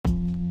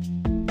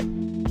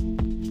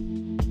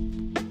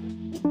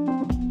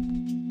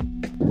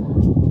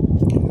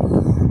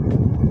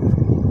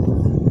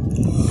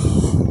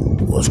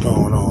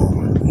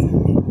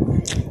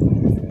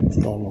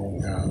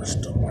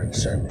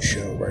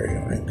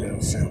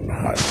Film the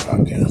hottest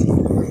podcast in the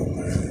world,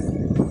 man.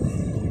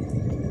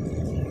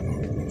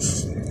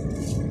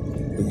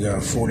 We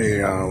got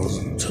 48 hours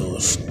until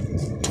it's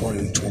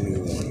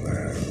 2021,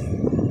 man.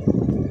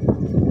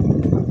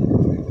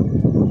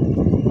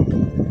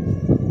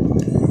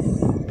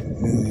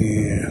 New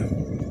year,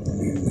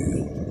 new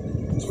me.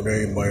 That's what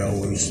everybody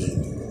always say.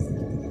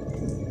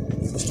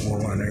 That's the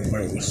one line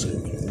everybody always say.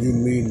 New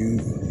me, new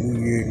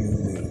year, new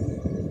me.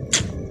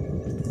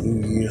 New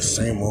year,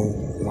 same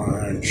old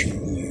line,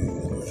 cheating you.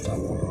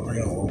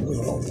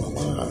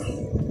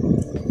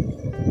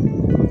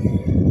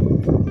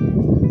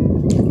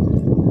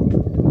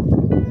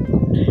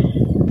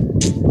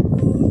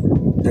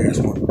 That's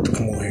what to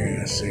come on here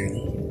and say.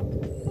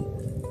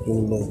 Do a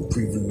little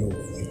preview of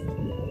it.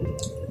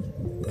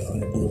 I'm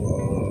gonna do a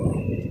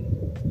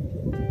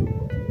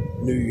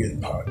New Year's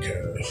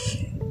podcast.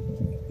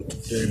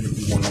 Today will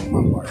be one of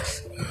my life.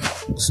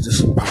 This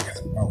is a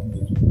podcast about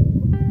me.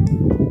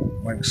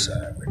 Mike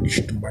Savage,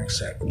 the Mike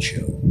Savage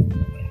Show.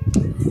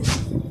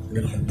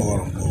 Nigga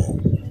Baltimore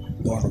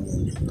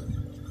nigga.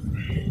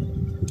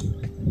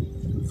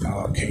 How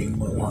I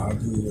came up, how I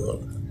grew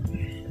up.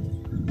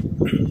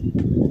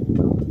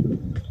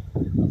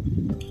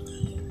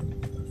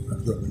 I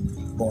grew up in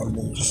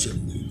Baltimore City,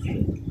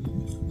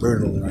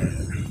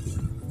 Murderland,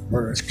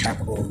 murder's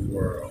capital of the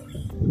world.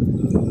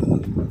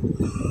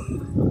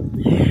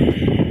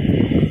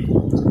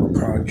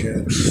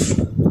 Projects.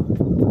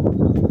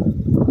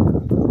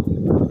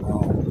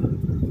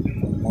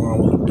 Mom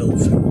was a dope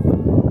film.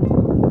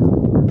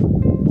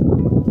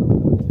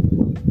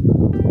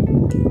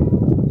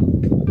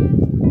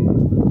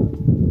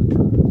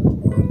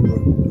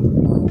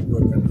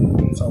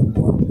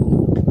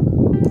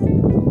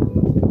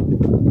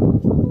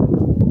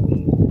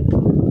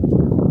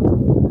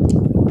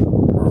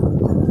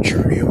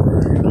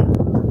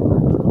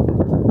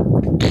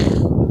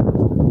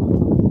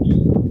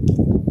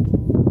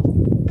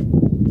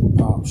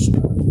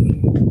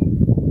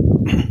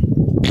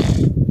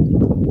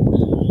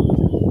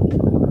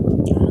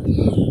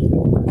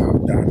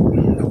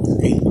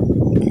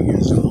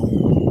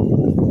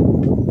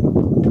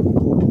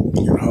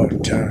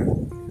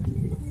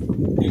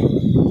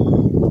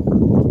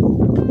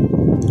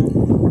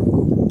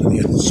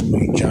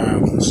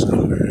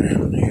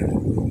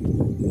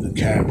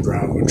 Cab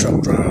driver,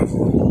 truck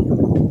driver.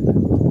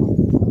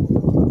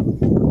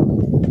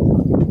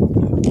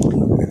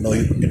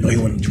 You know he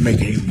went to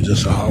Jamaica, he was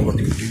just a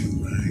hard-working dude,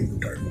 man.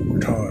 He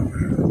worked hard, man.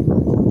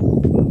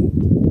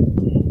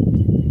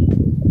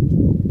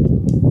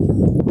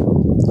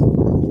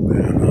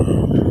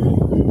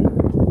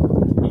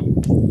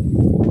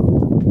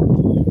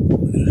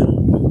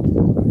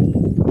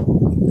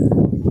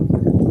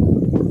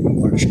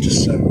 March the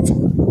 7th,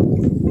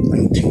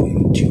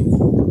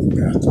 1982,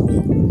 passed away.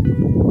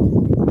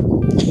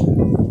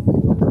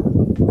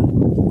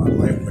 My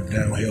life went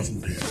downhill from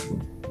there.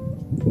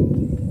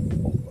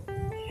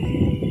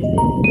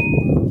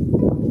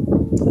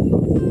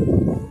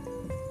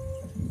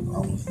 I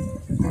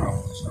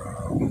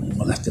was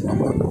molested by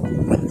my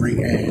great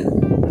aunt.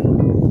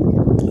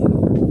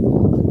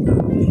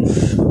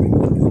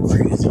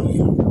 Crazy,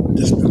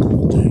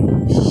 despicable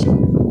things.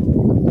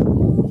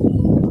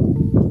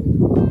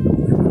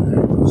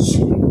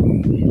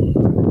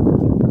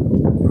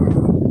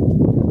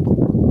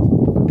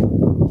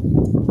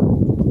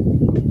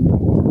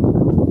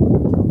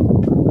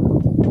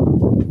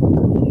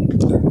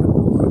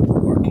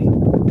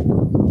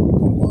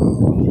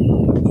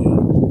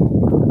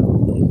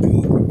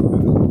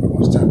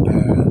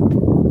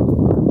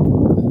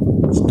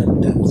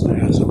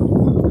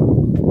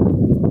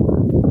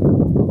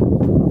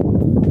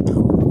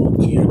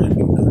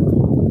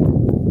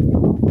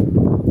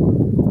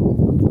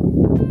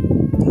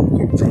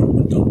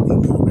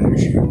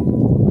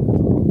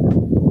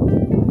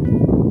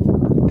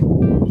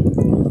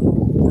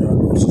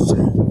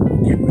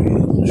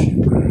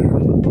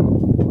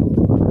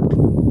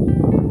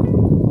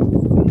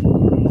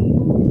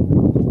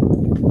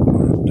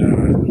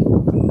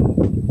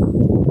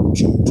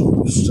 June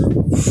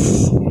 27th,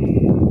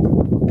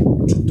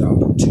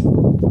 2002.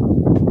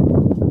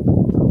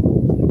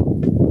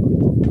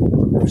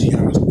 Mercy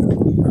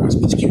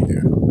Hospice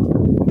care.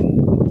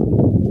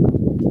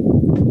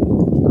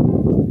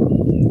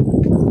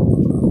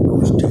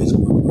 Worst days of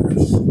my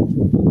life.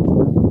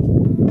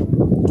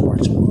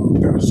 Watch my mom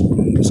pass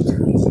away is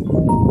crazy.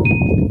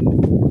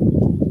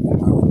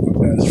 My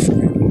best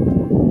friend.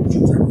 She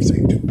was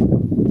everything to me.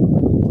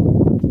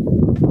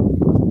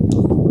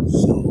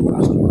 So I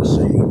was going to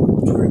say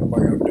to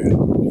everybody out there,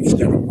 you just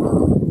got a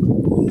mom.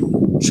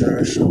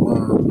 Cherish your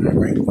mom,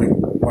 man. Like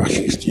while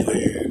she's still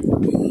here.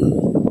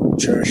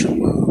 Cherish your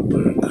mom,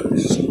 man,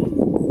 because you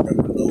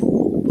never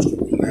know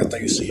the last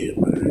thing you see it,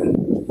 man.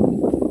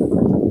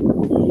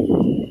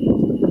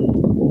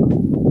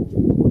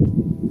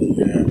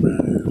 Yeah,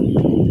 man.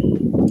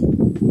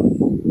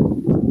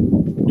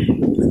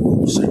 They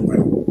won't say,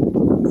 like,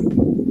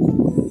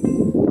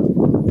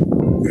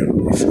 you got a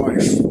rough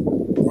life.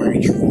 Why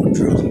ain't you on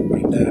drugs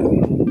like that?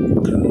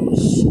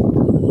 Because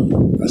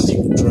I see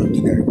the drugs.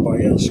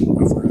 podcast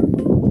with